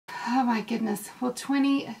Oh my goodness. Will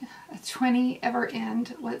 2020 ever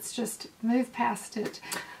end? Let's just move past it.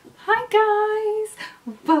 Hi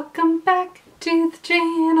guys. Welcome back to the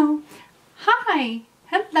channel. Hi.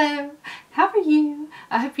 Hello. How are you?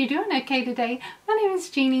 I hope you're doing okay today. My name is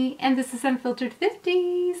Jeannie and this is Unfiltered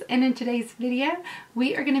 50s, and in today's video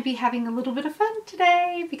we are going to be having a little bit of fun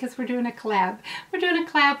today because we're doing a collab. We're doing a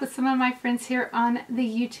collab with some of my friends here on the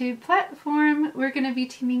YouTube platform. We're going to be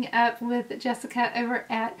teaming up with Jessica over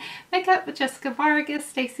at Makeup with Jessica Vargus,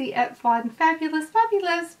 Stacey at Flawed and Fabulous, Bobbie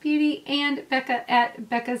Loves Beauty, and Becca at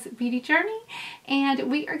Becca's Beauty Journey. And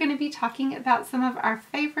we are going to be talking about some of our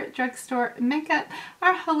favorite drugstore makeup,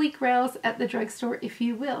 our holy grails at the drugstore, if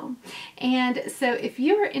you will. And so if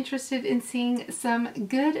you are interested in seeing some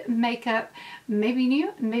good makeup, maybe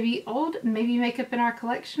new, maybe old, maybe makeup in our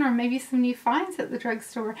collection, or maybe some new finds at the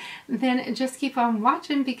drugstore, then just keep on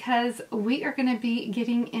watching because we are going to be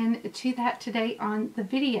getting into that today on the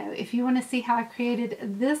video. If you want to see how I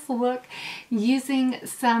created this look using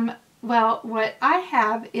some, well, what I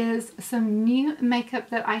have is some new makeup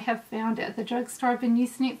that I have found at the drugstore. I've been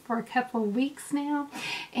using it for a couple of weeks now,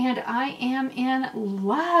 and I am in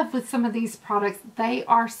love with some of these products. They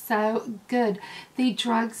are so good. The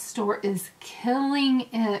drugstore is killing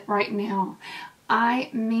it right now. I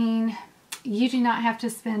mean, you do not have to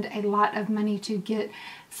spend a lot of money to get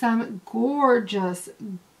some gorgeous,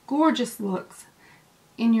 gorgeous looks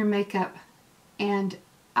in your makeup, and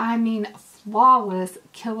I mean flawless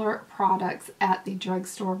killer products at the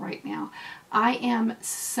drugstore right now. I am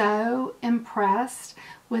so impressed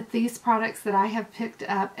with these products that I have picked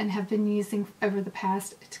up and have been using over the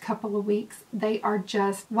past couple of weeks. They are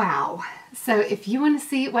just wow. So if you want to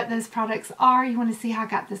see what those products are, you want to see how I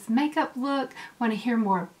got this makeup look, want to hear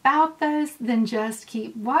more about those, then just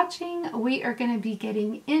keep watching. We are going to be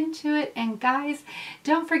getting into it. And guys,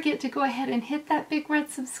 don't forget to go ahead and hit that big red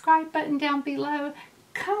subscribe button down below.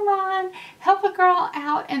 Come on, help a girl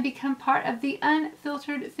out and become part of the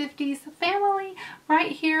Unfiltered 50s family.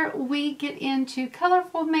 Right here we get into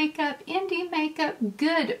colorful makeup, indie makeup,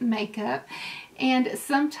 good makeup, and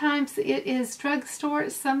sometimes it is drugstore,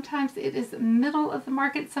 sometimes it is middle of the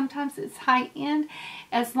market, sometimes it's high end.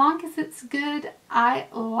 As long as it's good, I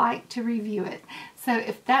like to review it. So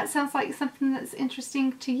if that sounds like something that's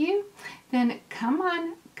interesting to you, then come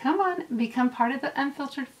on, become part of the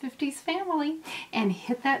Unfiltered 50s family and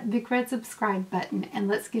hit that big red subscribe button, and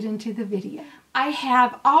let's get into the video. I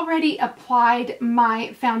have already applied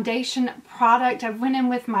my foundation product. I went in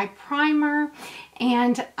with my primer,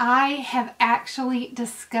 and I have actually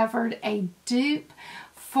discovered a dupe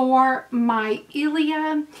for my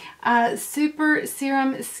Ilia Super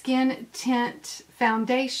Serum Skin Tint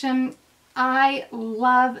Foundation. I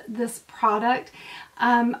love this product.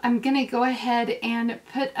 I'm going to go ahead and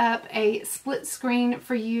put up a split screen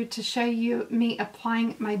for you to show you me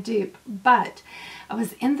applying my dupe. But I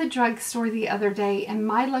was in the drugstore the other day, and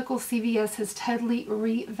my local CVS has totally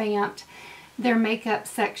revamped their makeup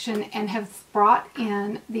section and have brought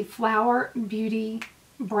in the Flower Beauty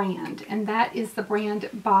brand, and that is the brand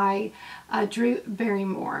by Drew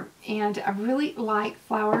Barrymore. And I really like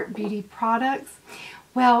Flower Beauty products.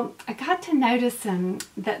 Well, I got to noticing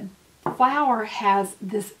that Flower has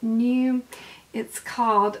this new, it's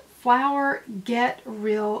called Flower Get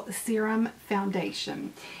Real Serum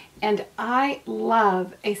Foundation. And I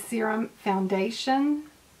love a serum foundation.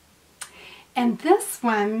 And this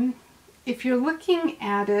one, if you're looking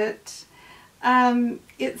at it,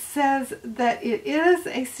 it says that it is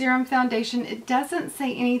a serum foundation. It doesn't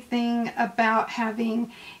say anything about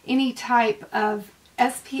having any type of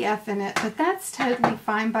SPF in it, but that's totally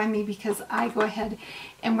fine by me because I go ahead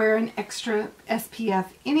and wear an extra SPF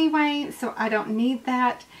anyway, so I don't need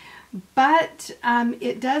that. But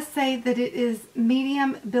it does say that it is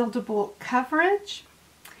medium buildable coverage,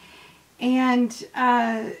 and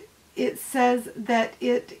it says that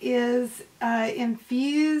it is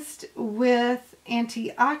infused with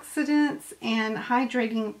antioxidants and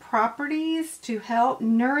hydrating properties to help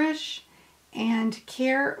nourish and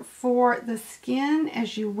care for the skin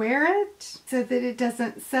as you wear it, so that it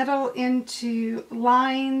doesn't settle into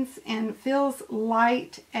lines and feels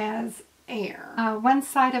light as air. One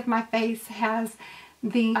side of my face has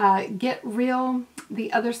the Get Real,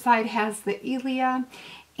 the other side has the Ilia,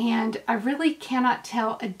 and I really cannot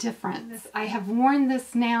tell a difference. I have worn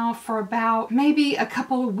this now for about maybe a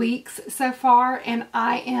couple of weeks so far, and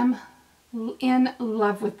I am in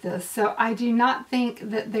love with this. So I do not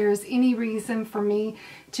think that there's any reason for me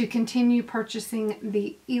to continue purchasing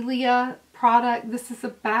the Ilia product. This is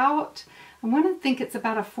about, I want to think it's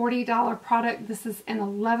about a $40 product. This is an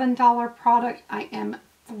 $11 product. I am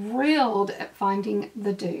thrilled at finding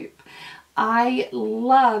the dupe. I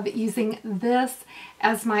love using this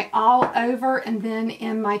as my all over, and then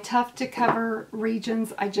in my tough to cover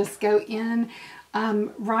regions, I just go in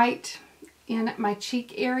right in my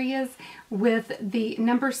cheek areas with the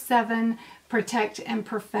number 7 Protect and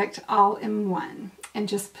Perfect All-in-One, and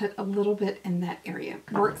just put a little bit in that area.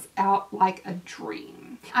 Works out like a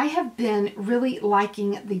dream. I have been really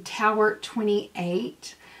liking the Tower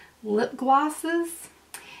 28 lip glosses,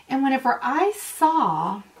 and whenever I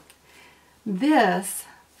saw this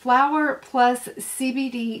Flower Plus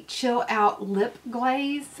CBD Chill Out Lip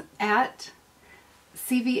Glaze at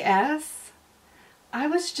CVS, I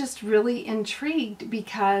was just really intrigued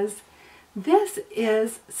because this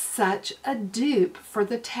is such a dupe for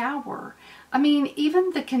the Tower. I mean,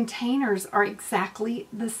 even the containers are exactly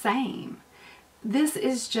the same. This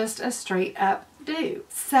is just a straight up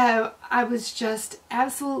dupe. So I was just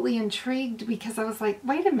absolutely intrigued because I was like,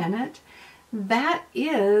 wait a minute, that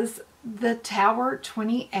is the Tower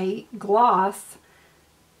 28 gloss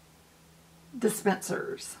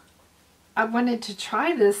dispensers. I wanted to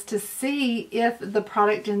try this to see if the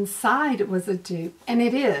product inside was a dupe, and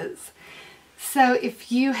it is. So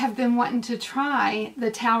if you have been wanting to try the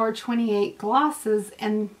Tower 28 glosses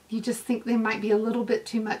and you just think they might be a little bit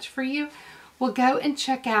too much for you, well, go and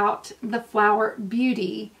check out the Flower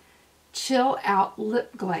Beauty Chill Out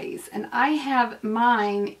Lip Glaze. And I have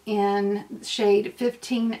mine in shade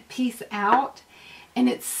 15 Peace Out, and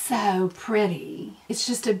it's so pretty. It's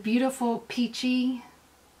just a beautiful peachy,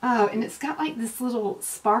 oh, and it's got like this little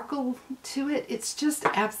sparkle to it. It's just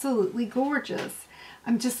absolutely gorgeous.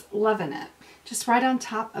 I'm just loving it. Just right on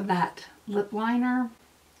top of that lip liner.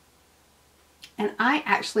 And I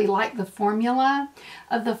actually like the formula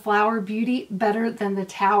of the Flower Beauty better than the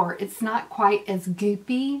Tower. It's not quite as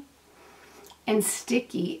goopy and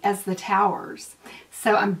sticky as the Towers.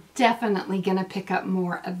 So I'm definitely going to pick up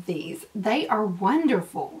more of these. They are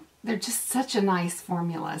wonderful. They're just such a nice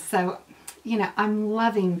formula. So, you know, I'm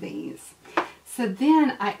loving these. So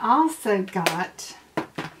then I also got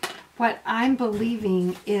what I'm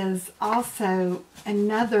believing is also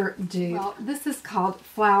another dupe. Well, this is called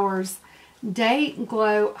Flowers Day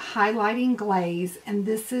Glow Highlighting Glaze, and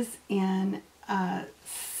this is in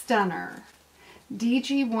Stunner.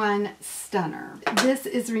 DG1 Stunner. This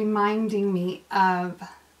is reminding me of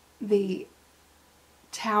the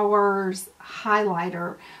Towers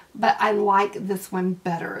highlighter, but I like this one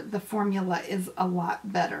better. The formula is a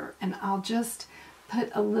lot better, and I'll just put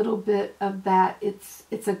a little bit of that.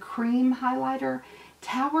 It's a cream highlighter.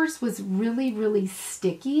 Towers was really, really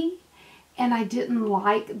sticky, and I didn't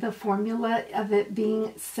like the formula of it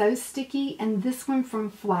being so sticky, and this one from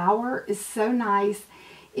Flower is so nice.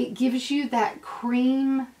 It gives you that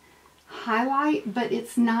cream highlight, but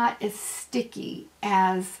it's not as sticky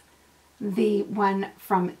as the one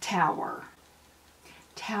from Tower.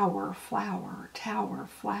 Tower, Flower, Tower,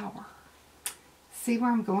 Flower. See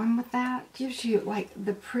where I'm going with that? Gives you like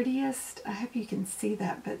the prettiest, I hope you can see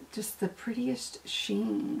that, but just the prettiest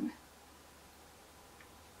sheen.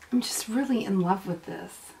 I'm just really in love with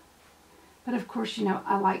this. But of course, you know,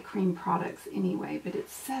 I like cream products anyway, but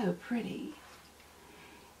it's so pretty.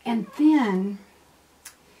 And then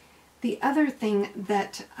the other thing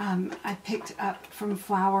that I picked up from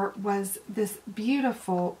Flower was this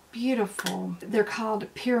beautiful, beautiful, they're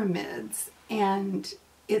called Pyramids, and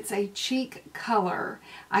it's a cheek color.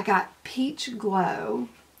 I got Peach Glow,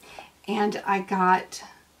 and I got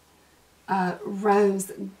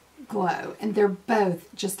Rose Glow, and they're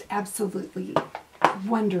both just absolutely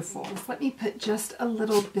wonderful. So let me put just a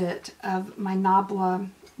little bit of my Nabla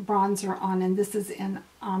bronzer on, and this is in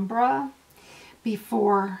Ombre,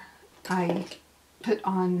 before I put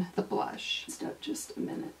on the blush. Stop just a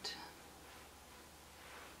minute.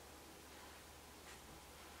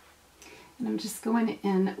 And I'm just going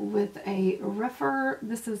in with a rougher,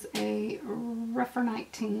 this is a rougher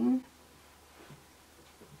 19.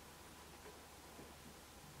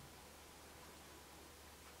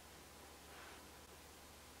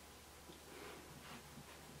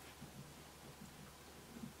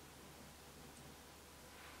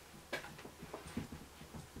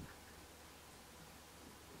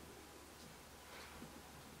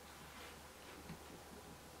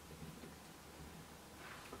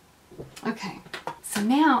 Okay, so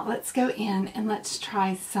now let's go in and let's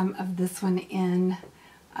try some of this one in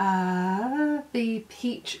the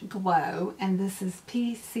Peach Glow, and this is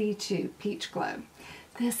PC2 Peach Glow.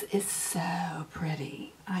 This is so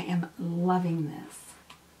pretty. I am loving this.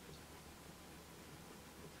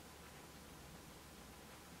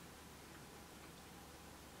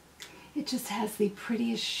 It just has the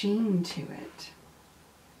prettiest sheen to it.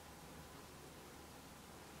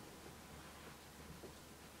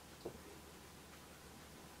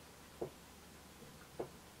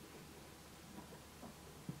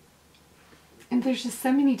 And there's just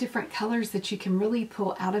so many different colors that you can really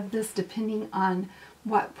pull out of this depending on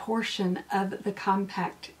what portion of the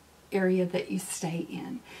compact area that you stay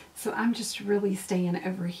in. So I'm just really staying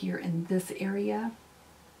over here in this area.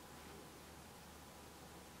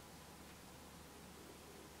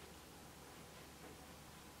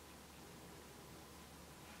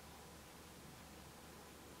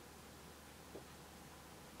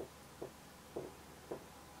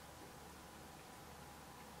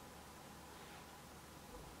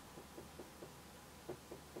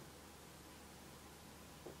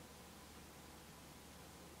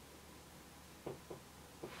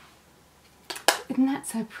 Isn't that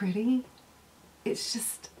so pretty? It's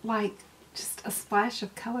just like just a splash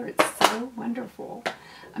of color. It's so wonderful.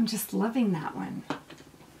 I'm just loving that one.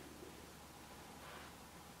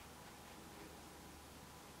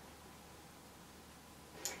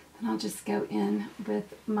 And I'll just go in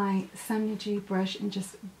with my Sonyaji brush and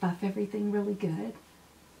just buff everything really good.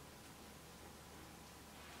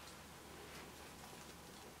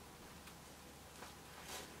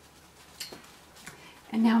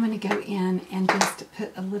 And now I'm going to go in and just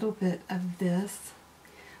put a little bit of this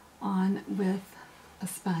on with a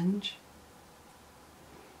sponge.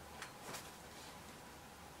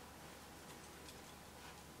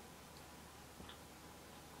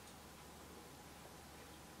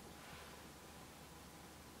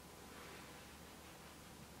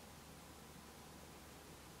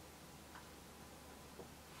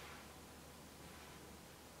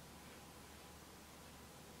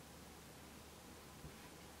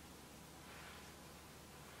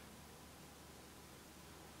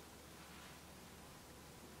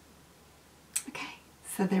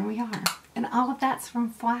 So there we are. And all of that's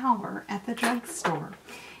from Flawed at the drugstore.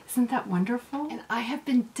 Isn't that wonderful? And I have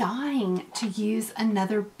been dying to use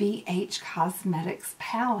another BH Cosmetics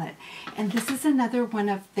palette. And this is another one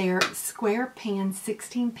of their square pan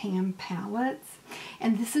 16 pan palettes.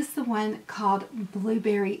 And this is the one called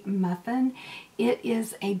Blueberry Muffin. It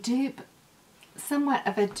is a dupe, somewhat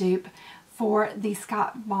of a dupe, for the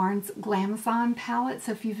Scott Barnes Glamazon palette.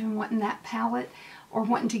 So if you've been wanting that palette, or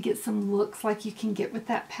wanting to get some looks like you can get with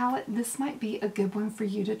that palette, this might be a good one for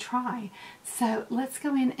you to try. So let's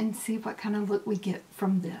go in and see what kind of look we get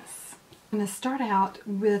from this. I'm going to start out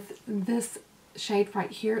with this shade right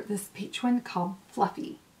here, this peach one called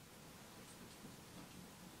Fluffy.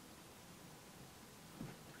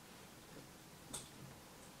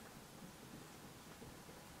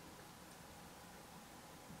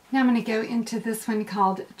 Now I'm going to go into this one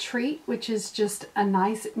called Treat, which is just a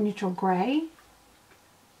nice neutral gray.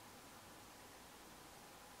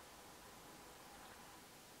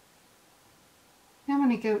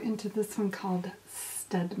 To go into this one called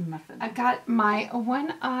Stud Muffin. I've got my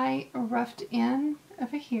one eye roughed in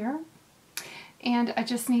over here, and I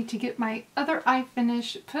just need to get my other eye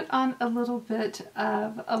finished, put on a little bit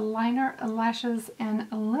of a liner, lashes, and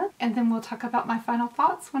a lip, and then we'll talk about my final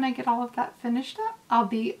thoughts when I get all of that finished up. I'll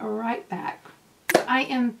be right back. I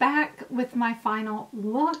am back with my final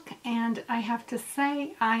look, and I have to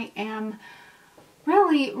say I am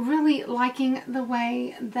really liking the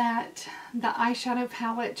way that the eyeshadow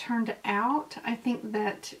palette turned out. I think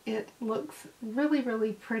that it looks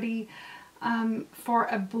really pretty for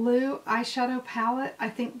a blue eyeshadow palette. I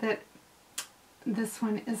think that this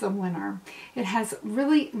one is a winner. It has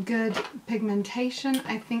really good pigmentation.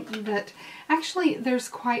 I think that actually there's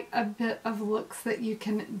quite a bit of looks that you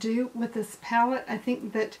can do with this palette. I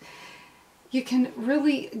think that you can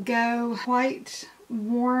really go quite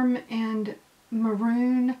warm and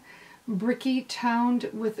maroon, bricky toned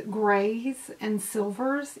with grays and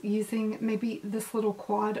silvers using maybe this little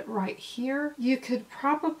quad right here. You could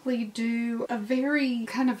probably do a very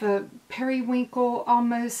kind of a periwinkle,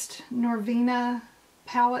 almost Norvina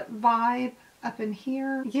palette vibe up in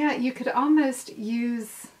here. Yeah, you could almost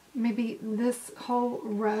use maybe this whole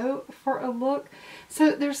row for a look.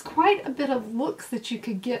 So there's quite a bit of looks that you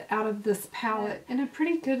could get out of this palette and a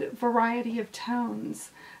pretty good variety of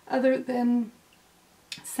tones, other than,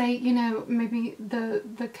 say, you know, maybe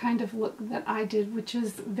the kind of look that I did, which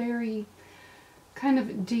is very kind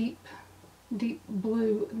of deep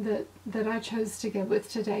blue that I chose to go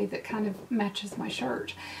with today, that kind of matches my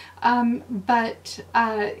shirt.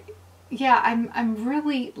 Yeah, I'm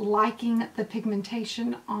really liking the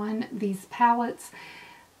pigmentation on these palettes.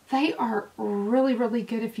 They are really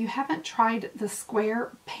good. If you haven't tried the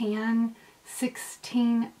square pan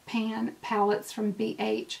 16 pan palettes from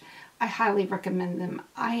BH, I highly recommend them.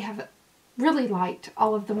 I have really liked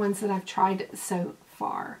all of the ones that I've tried so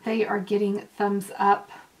far. They are getting thumbs up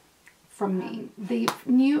from me. The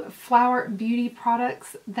new Flower Beauty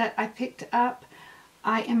products that I picked up,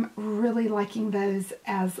 I am really liking those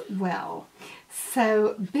as well.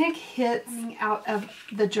 So big hits out of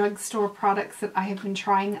the drugstore products that I have been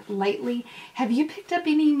trying lately. Have you picked up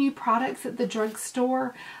any new products at the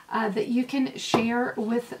drugstore that you can share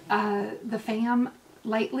with the fam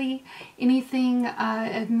lately? Anything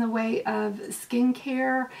in the way of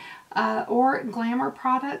skincare or glamour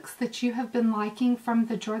products that you have been liking from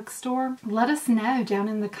the drugstore? Let us know down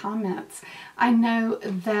in the comments. I know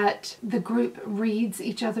that the group reads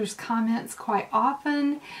each other's comments quite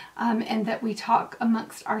often, and that we talk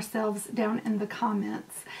amongst ourselves down in the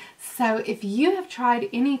comments. So if you have tried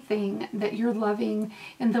anything that you're loving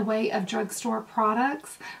in the way of drugstore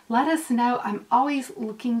products, let us know. I'm always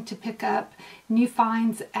looking to pick up new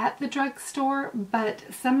finds at the drugstore, but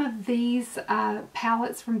some of these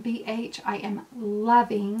palettes from BH I am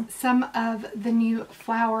loving. Some of the new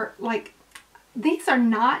flower, like these are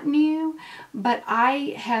not new, but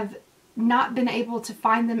I have not been able to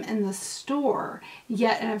find them in the store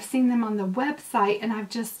yet, and I've seen them on the website, and I've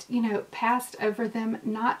just, you know, passed over them,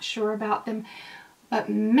 not sure about them. But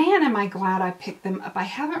man, am I glad I picked them up. I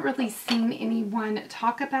haven't really seen anyone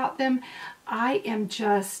talk about them. I am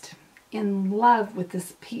just in love with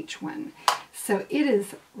this peach one. So it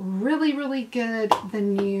is really, really good. The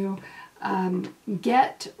new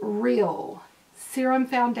Get Real Serum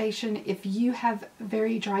Foundation. If you have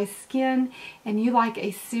very dry skin and you like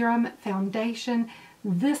a serum foundation,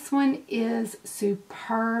 this one is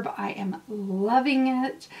superb. I am loving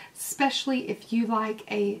it, especially if you like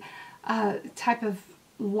a type of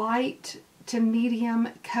light to medium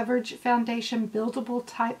coverage foundation, buildable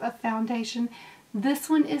type of foundation. This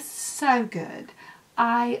one is so good.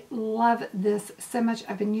 I love this so much.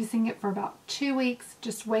 I've been using it for about 2 weeks,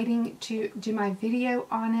 just waiting to do my video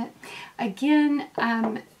on it. Again,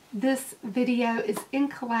 this video is in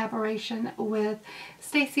collaboration with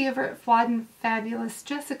Stacey over at Flawed and Fabulous,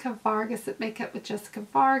 Jessica Vargus at Makeup with Jessica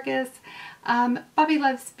Vargus, Bobbie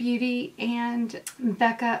Loves Beauty, and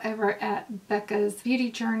Becca over at Becca's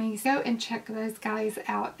Beauty Journeys. Go and check those guys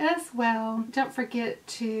out as well. Don't forget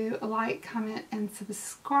to like, comment, and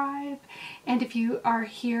subscribe. And if you are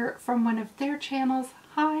here from one of their channels,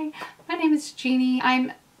 hi, my name is Jeannie.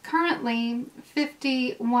 I'm currently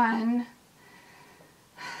 51.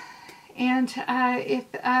 And if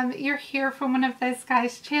you're here from one of those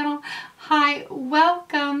guys' channel, hi,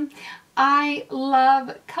 welcome. I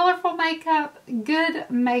love colorful makeup, good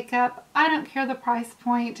makeup. I don't care the price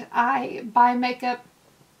point. I buy makeup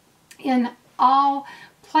in all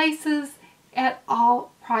places at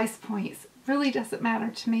all price points. Really doesn't matter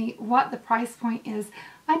to me what the price point is.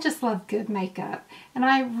 I just love good makeup, and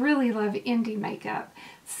I really love indie makeup.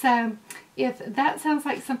 So if that sounds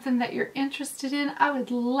like something that you're interested in, I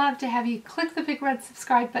would love to have you click the big red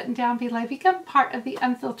subscribe button down below, become part of the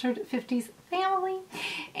Unfiltered 50s family,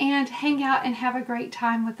 and hang out and have a great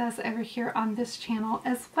time with us over here on this channel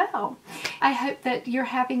as well. I hope that you're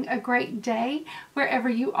having a great day wherever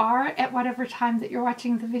you are at whatever time that you're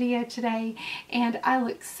watching the video today, and I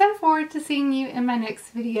look so forward to seeing you in my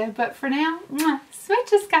next video. But for now,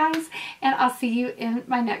 smooches guys, and I'll see you in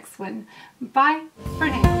my next one. Bye for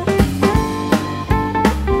now.